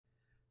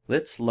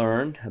Let's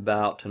learn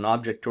about an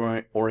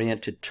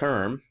object-oriented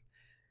term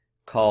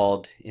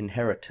called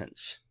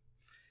inheritance.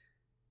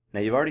 Now,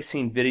 you've already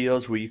seen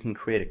videos where you can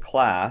create a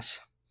class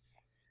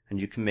and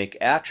you can make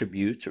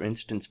attributes or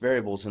instance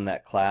variables in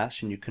that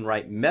class, and you can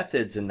write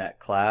methods in that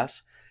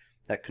class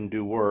that can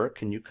do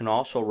work, and you can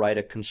also write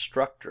a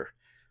constructor,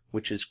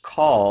 which is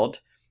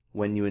called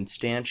when you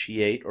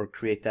instantiate or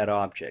create that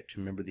object.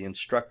 Remember,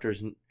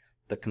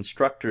 the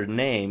constructor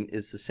name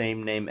is the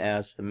same name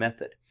as the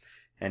method,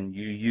 and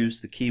you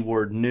use the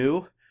keyword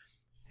new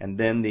and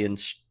then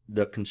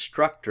the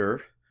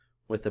constructor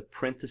with a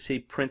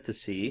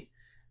parenthesis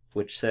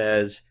which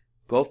says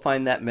go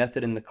find that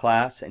method in the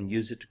class and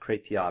use it to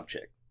create the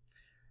object.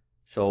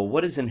 So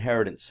what is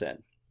inheritance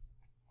then?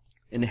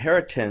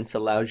 Inheritance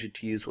allows you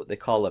to use what they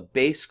call a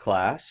base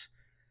class,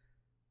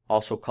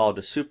 also called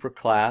a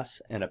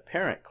superclass, and a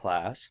parent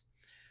class,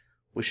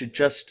 which is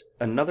just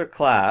another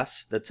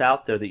class that's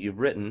out there that you've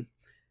written,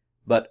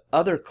 but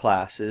other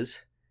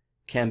classes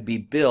can be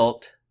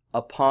built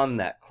upon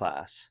that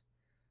class,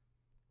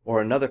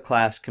 or another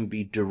class can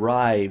be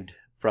derived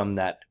from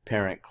that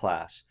parent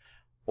class,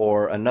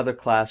 or another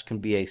class can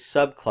be a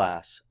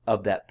subclass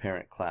of that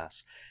parent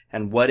class.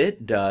 And what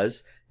it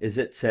does is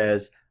it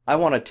says, I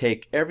want to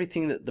take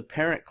everything that the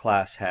parent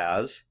class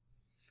has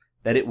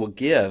that it will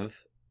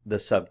give the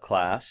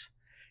subclass,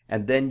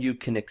 and then you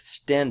can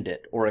extend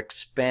it or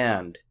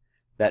expand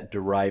that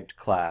derived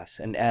class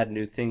and add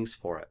new things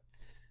for it.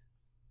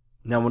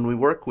 Now, when we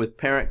work with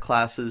parent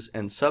classes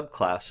and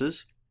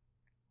subclasses,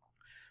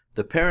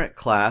 the parent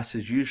class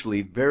is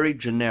usually very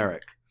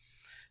generic,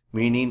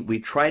 meaning we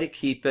try to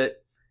keep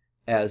it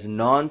as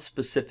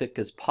non-specific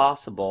as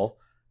possible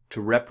to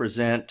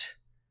represent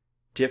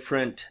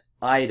different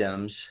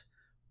items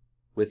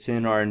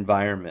within our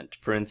environment.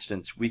 For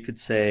instance, we could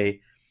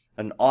say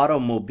an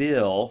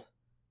automobile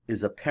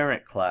is a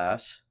parent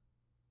class,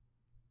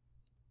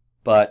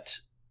 but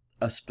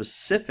a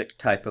specific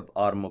type of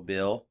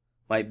automobile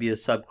might be a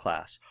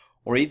subclass.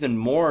 Or even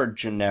more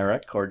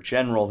generic or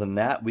general than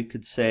that, we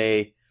could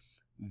say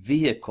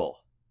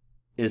vehicle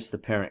is the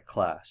parent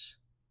class.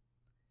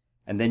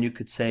 And then you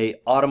could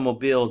say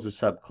automobile is a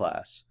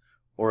subclass,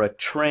 or a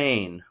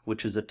train,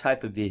 which is a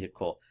type of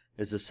vehicle,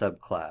 is a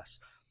subclass,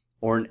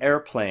 or an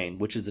airplane,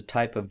 which is a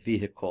type of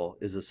vehicle,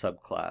 is a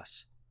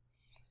subclass.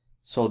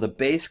 So the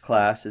base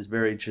class is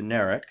very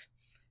generic,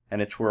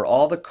 and it's where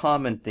all the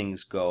common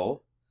things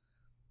go,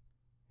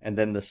 and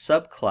then the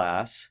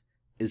subclass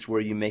is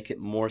where you make it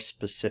more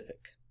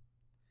specific.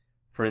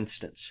 For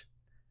instance,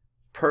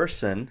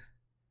 person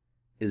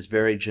is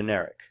very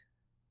generic,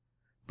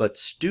 but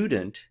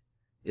student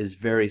is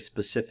very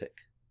specific.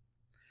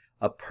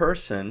 A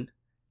person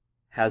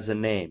has a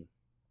name.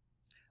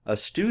 A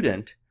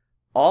student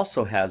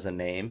also has a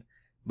name,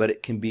 but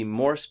it can be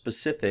more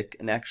specific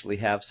and actually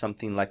have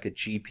something like a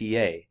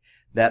GPA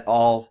that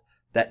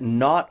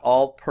not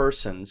all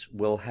persons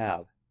will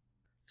have.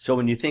 So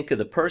when you think of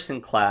the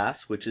person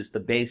class, which is the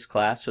base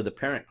class or the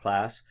parent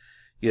class,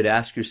 you'd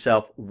ask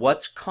yourself,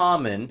 what's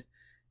common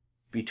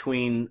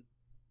between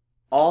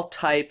all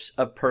types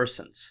of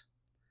persons?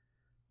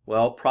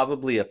 Well,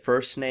 probably a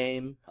first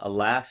name, a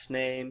last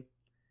name,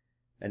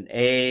 an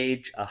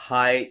age, a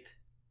height,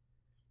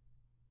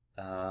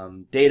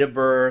 date of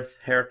birth,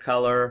 hair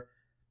color,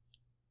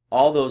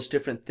 all those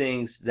different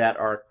things that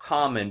are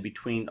common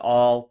between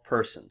all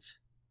persons.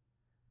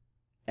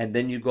 And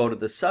then you go to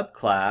the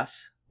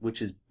subclass,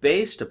 which is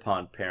based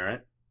upon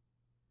parent,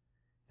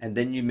 and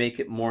then you make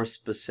it more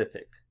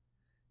specific.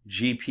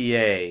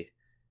 GPA,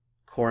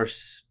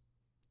 course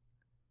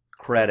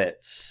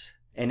credits,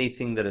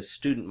 anything that a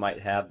student might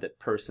have that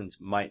persons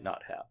might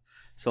not have.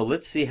 So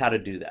let's see how to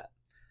do that.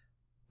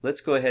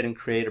 Let's go ahead and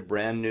create a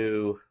brand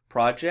new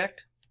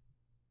project.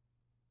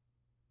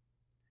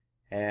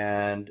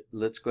 And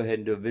let's go ahead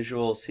and do a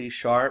Visual C#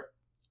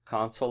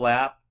 console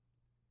app.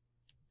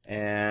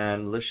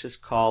 And let's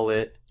just call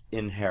it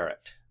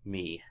Inherit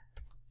Me.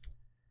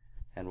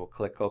 And we'll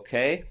click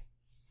OK.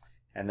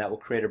 And that will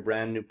create a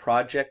brand new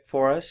project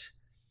for us.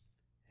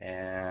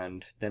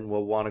 And then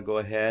we'll want to go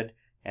ahead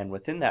and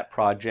within that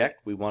project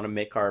we want to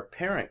make our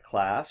parent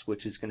class,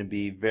 which is going to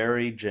be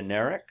very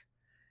generic.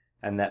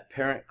 And that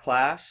parent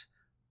class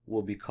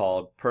will be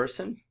called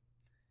person.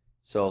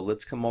 So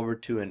let's come over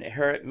to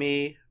Inherit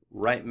Me,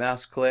 right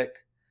mouse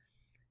click,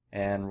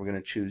 and we're going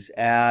to choose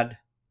Add.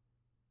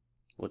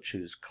 We'll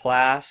choose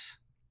Class,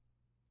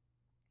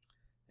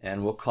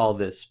 and we'll call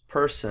this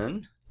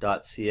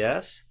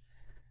person.cs.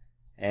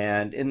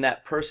 And in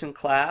that person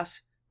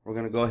class, we're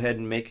going to go ahead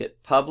and make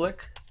it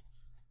public,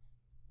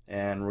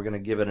 and we're going to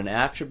give it an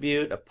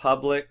attribute, a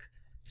public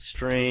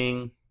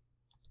string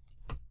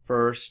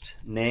first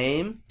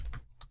name.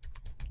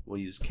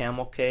 We'll use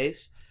camel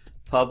case,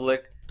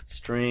 public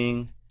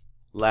string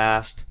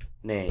last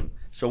name.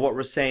 So what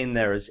we're saying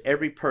there is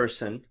every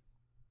person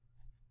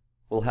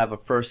will have a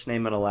first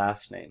name and a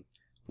last name.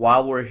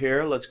 While we're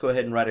here, let's go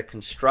ahead and write a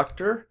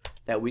constructor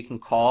that we can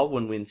call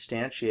when we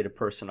instantiate a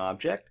person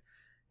object.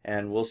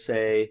 And we'll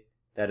say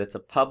that it's a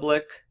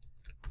public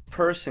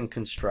person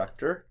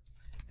constructor.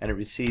 and it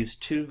receives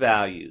two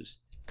values,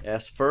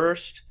 s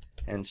first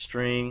and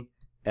string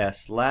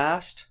s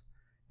last,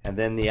 and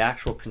then the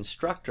actual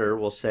constructor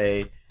will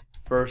say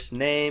first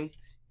name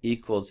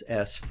equals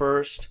s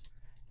first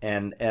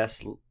and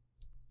s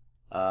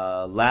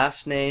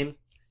last name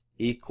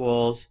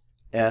equals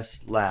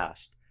s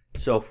last.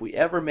 So if we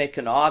ever make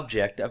an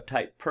object of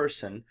type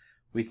person,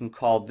 we can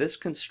call this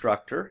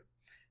constructor,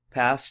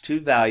 pass two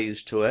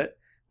values to it.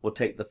 We'll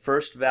take the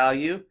first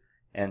value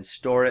and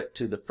store it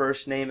to the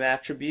first name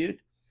attribute,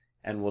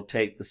 and we'll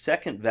take the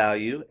second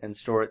value and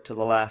store it to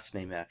the last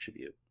name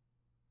attribute.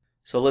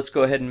 So let's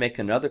go ahead and make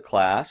another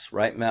class.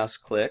 Right mouse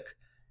click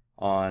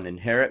on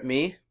Inherit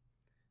Me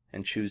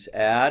and choose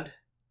Add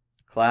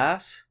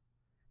Class,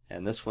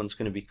 and this one's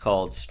going to be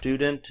called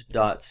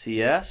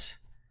student.cs.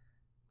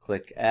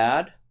 Click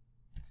Add,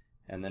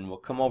 and then we'll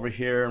come over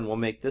here and we'll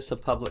make this a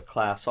public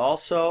class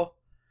also,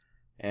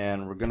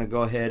 and we're going to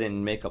go ahead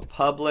and make a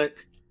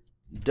public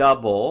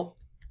double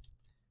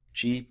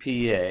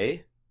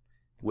GPA,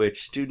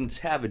 which students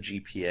have a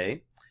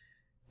GPA,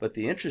 but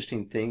the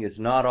interesting thing is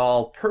not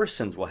all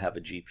persons will have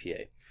a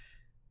GPA,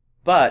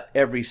 but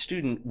every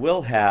student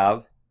will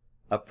have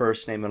a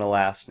first name and a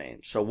last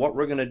name. So what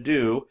we're going to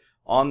do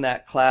on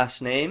that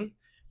class name,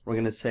 we're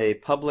going to say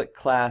public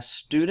class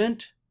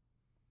student,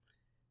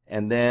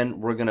 and then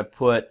we're going to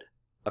put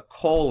a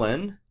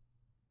colon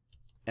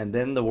and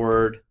then the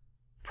word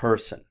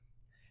person.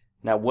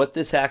 Now what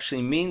this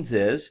actually means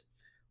is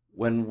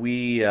when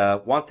we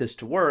want this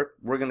to work,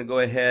 we're going to go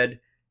ahead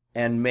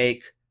and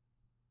make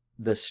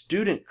the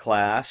student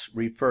class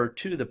refer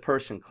to the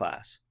person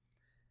class.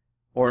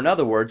 Or in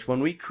other words, when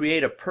we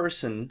create a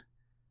person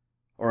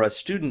or a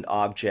student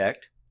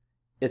object,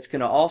 it's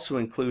going to also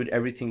include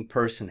everything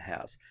person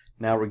has.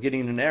 Now we're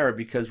getting an error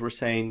because we're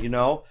saying, you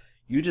know,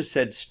 you just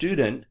said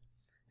student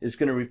is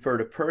going to refer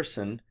to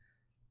person,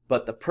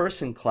 but the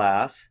person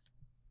class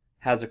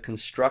has a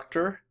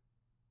constructor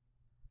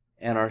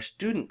and our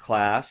student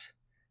class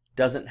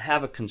doesn't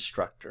have a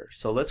constructor.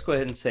 So let's go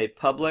ahead and say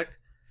public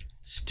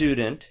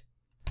student,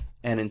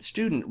 and in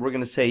student we're going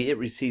to say it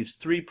receives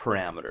three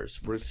parameters.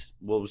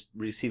 We'll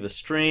receive a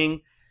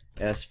string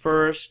s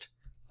first,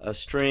 a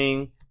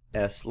string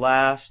s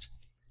last,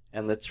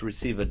 and let's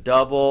receive a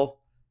double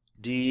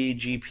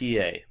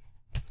dGPA.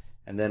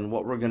 And then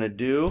what we're going to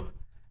do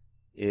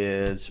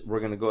is we're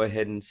going to go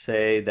ahead and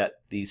say that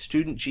the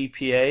student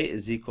GPA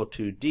is equal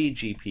to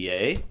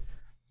dGPA,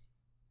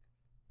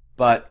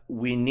 but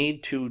we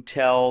need to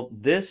tell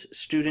this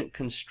student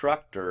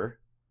constructor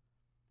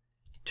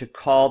to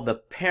call the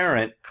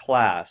parent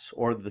class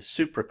or the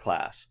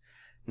superclass.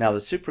 Now the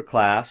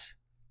superclass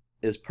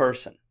is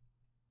person,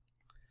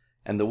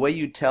 and the way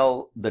you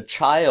tell the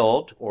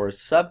child or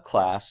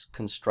subclass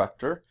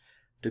constructor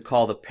to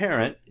call the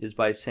parent is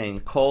by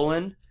saying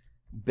colon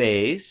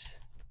base,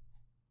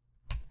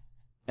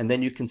 and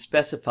then you can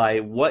specify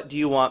what do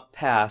you want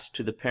passed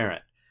to the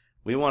parent.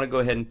 We want to go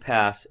ahead and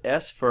pass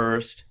s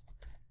first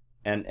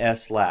and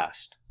s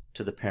last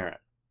to the parent.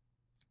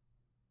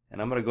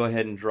 And I'm going to go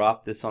ahead and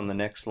drop this on the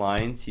next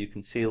line so you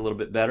can see a little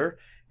bit better,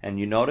 and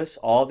you notice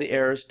all the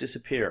errors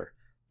disappear.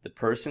 The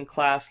person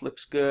class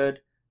looks good,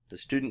 the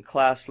student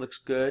class looks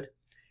good,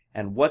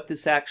 and what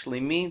this actually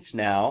means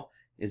now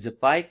is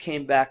if I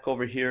came back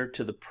over here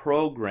to the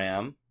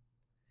program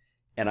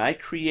and I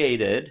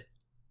created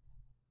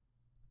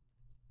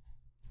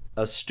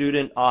a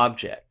student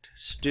object,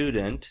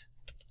 student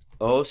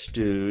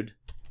ostud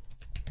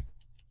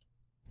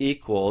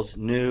equals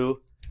new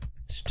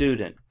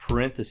student,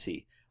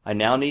 parenthesis. I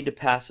now need to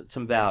pass it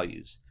some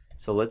values.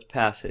 So let's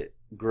pass it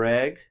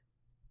Greg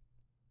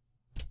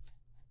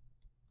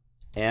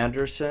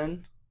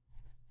Anderson,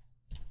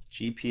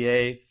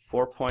 GPA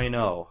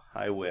 4.0,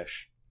 I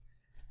wish.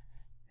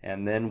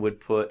 And then would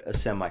put a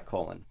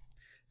semicolon.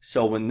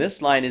 So when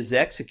this line is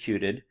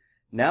executed,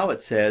 now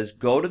it says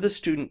go to the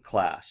student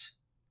class,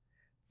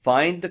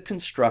 find the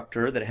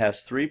constructor that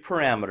has three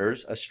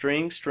parameters, a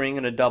string, string,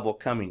 and a double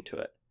coming to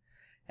it,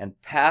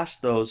 and pass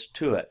those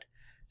to it.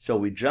 So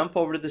we jump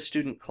over to the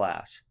student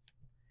class,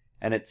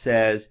 and it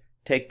says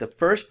take the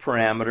first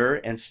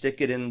parameter and stick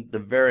it in the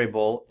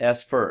variable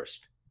s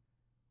first.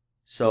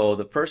 So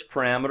the first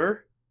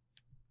parameter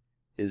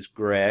is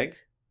Greg,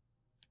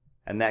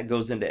 and that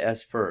goes into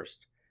s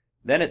first.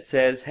 Then it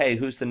says, hey,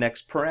 who's the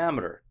next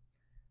parameter?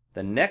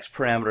 The next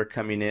parameter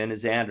coming in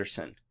is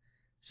Anderson,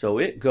 so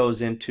it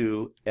goes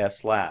into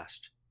s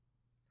last.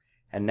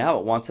 And now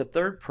it wants a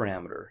third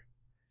parameter,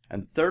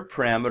 and the third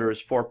parameter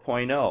is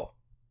 4.0,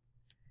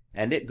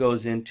 and it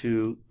goes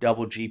into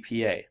double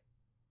GPA.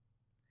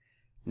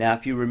 Now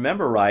if you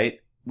remember right,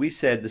 we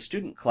said the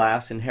student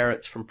class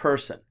inherits from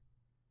person.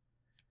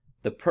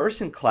 The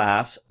person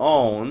class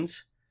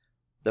owns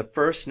the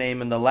first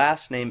name and the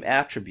last name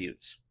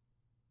attributes.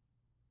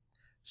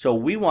 So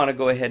we want to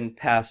go ahead and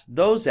pass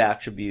those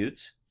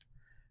attributes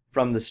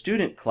from the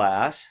student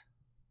class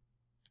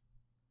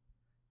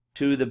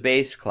to the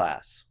base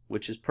class,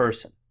 which is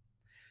person.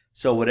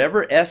 So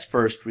whatever s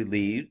first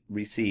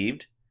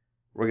received,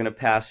 we're going to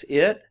pass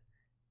it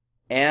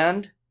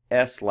and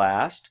s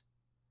last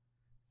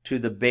to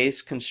the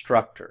base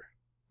constructor,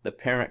 the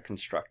parent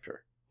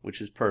constructor,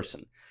 which is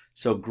person.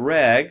 So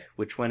Greg,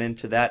 which went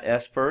into that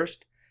S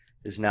first,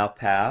 is now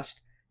passed,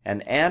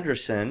 and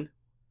Anderson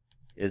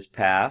is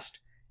passed,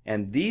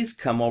 and these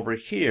come over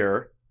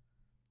here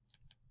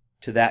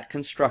to that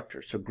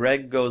constructor. So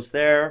Greg goes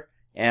there,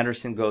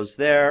 Anderson goes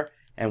there,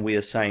 and we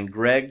assign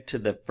Greg to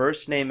the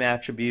first name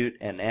attribute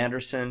and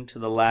Anderson to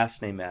the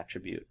last name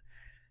attribute.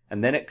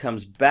 And then it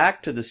comes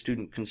back to the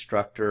student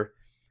constructor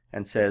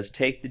and says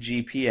take the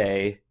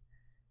GPA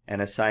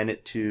and assign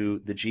it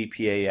to the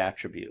GPA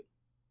attribute.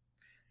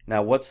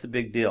 Now what's the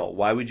big deal?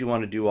 Why would you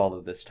want to do all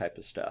of this type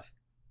of stuff?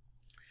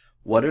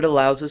 What it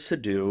allows us to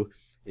do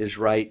is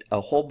write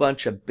a whole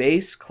bunch of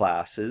base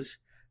classes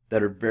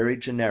that are very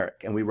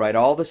generic, and we write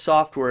all the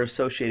software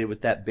associated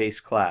with that base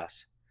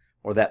class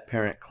or that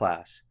parent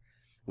class.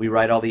 We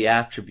write all the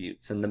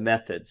attributes and the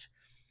methods,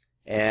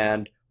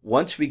 and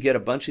once we get a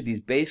bunch of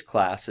these base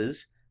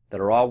classes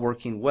that are all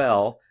working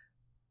well,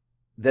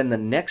 then the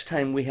next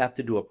time we have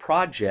to do a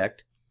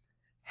project,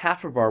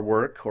 half of our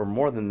work or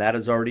more than that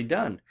is already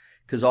done,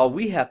 because all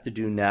we have to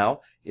do now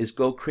is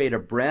go create a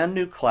brand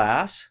new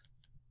class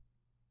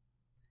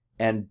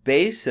and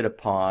base it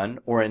upon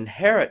or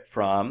inherit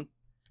from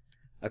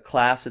a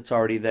class that's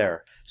already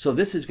there. So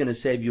this is going to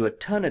save you a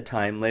ton of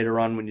time later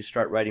on when you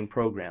start writing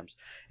programs.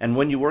 And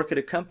when you work at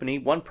a company,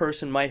 one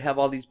person might have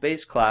all these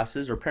base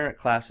classes or parent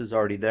classes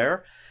already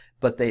there,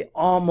 but they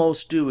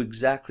almost do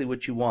exactly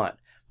what you want.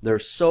 They're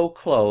so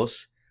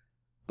close,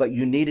 but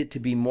you need it to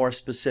be more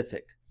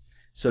specific.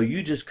 So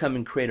you just come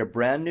and create a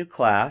brand new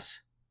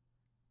class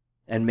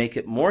and make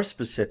it more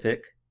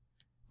specific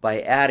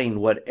by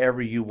adding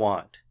whatever you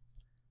want.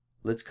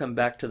 Let's come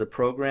back to the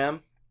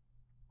program.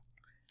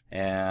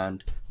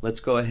 And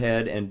let's go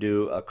ahead and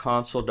do a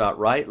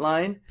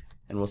console.writeLine,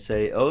 and we'll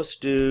say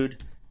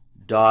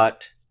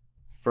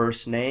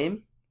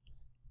ostud.firstname,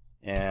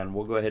 and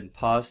we'll go ahead and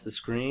pause the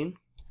screen,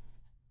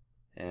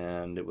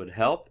 and it would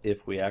help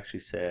if we actually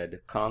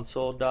said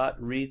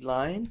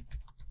console.readLine.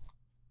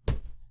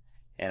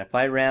 And if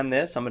I ran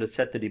this, I'm going to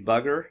set the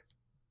debugger.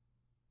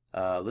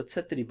 Let's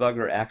set the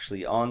debugger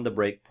actually on the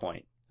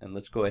breakpoint, and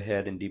let's go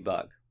ahead and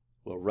debug.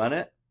 We'll run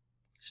it,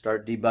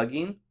 start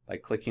debugging by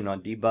clicking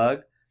on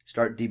debug,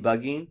 start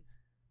debugging,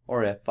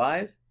 or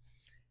F5,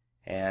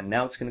 and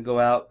now it's going to go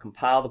out,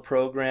 compile the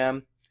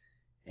program,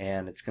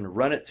 and it's going to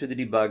run it through the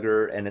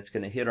debugger, and it's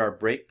going to hit our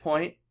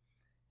breakpoint,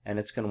 and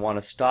it's going to want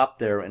to stop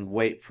there and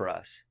wait for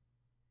us.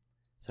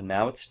 So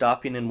now it's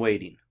stopping and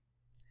waiting.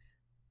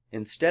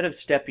 Instead of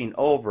stepping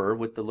over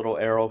with the little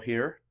arrow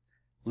here,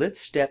 let's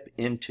step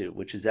into,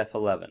 which is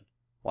F11.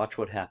 Watch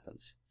what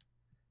happens.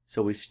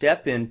 So we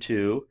step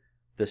into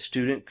the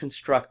student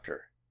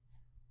constructor.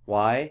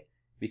 Why?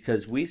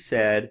 Because we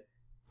said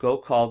go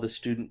call the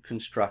student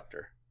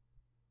constructor.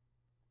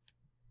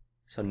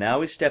 So now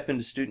we step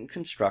into student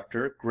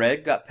constructor.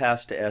 Greg got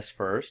passed to S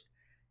first,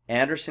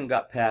 Anderson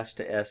got passed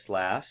to S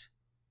last,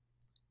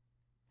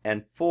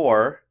 and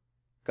 4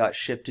 got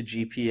shipped to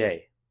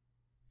GPA.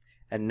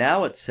 And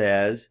now it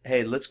says,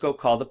 hey, let's go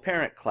call the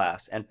parent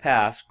class and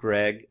pass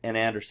Greg and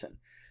Anderson.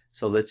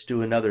 So let's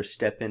do another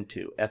step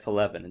into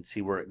F11 and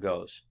see where it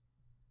goes.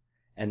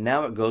 And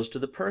now it goes to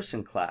the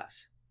person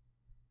class.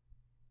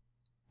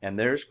 And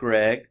there's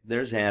Greg,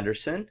 there's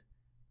Anderson,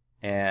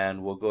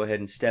 and we'll go ahead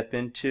and step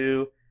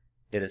into,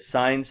 it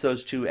assigns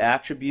those two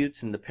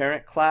attributes in the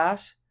parent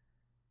class,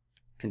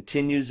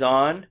 continues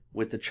on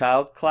with the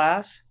child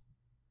class,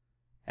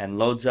 and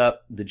loads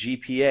up the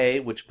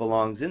GPA, which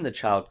belongs in the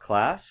child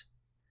class.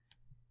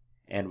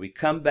 And we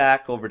come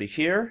back over to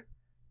here,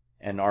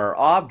 and our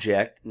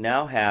object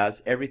now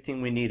has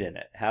everything we need in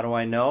it. How do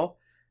I know?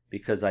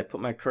 Because I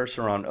put my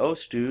cursor on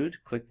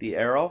ostud, click the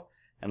arrow,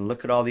 and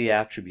look at all the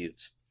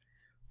attributes.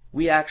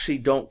 We actually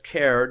don't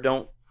care,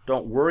 don't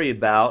worry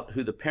about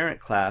who the parent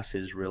class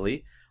is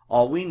really.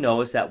 All we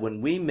know is that when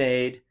we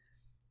made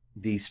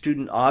the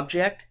student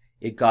object,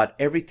 it got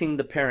everything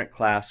the parent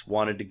class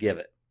wanted to give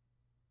it.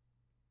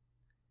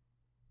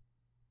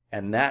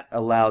 And that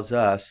allows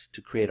us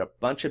to create a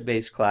bunch of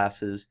base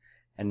classes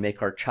and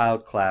make our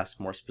child class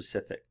more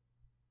specific.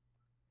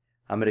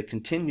 I'm going to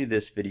continue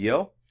this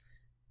video,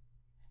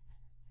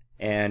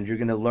 and you're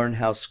going to learn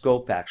how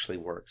scope actually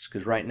works,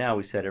 because right now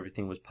we said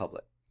everything was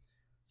public.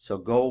 So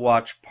go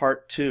watch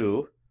part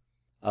 2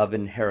 of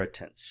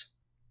inheritance.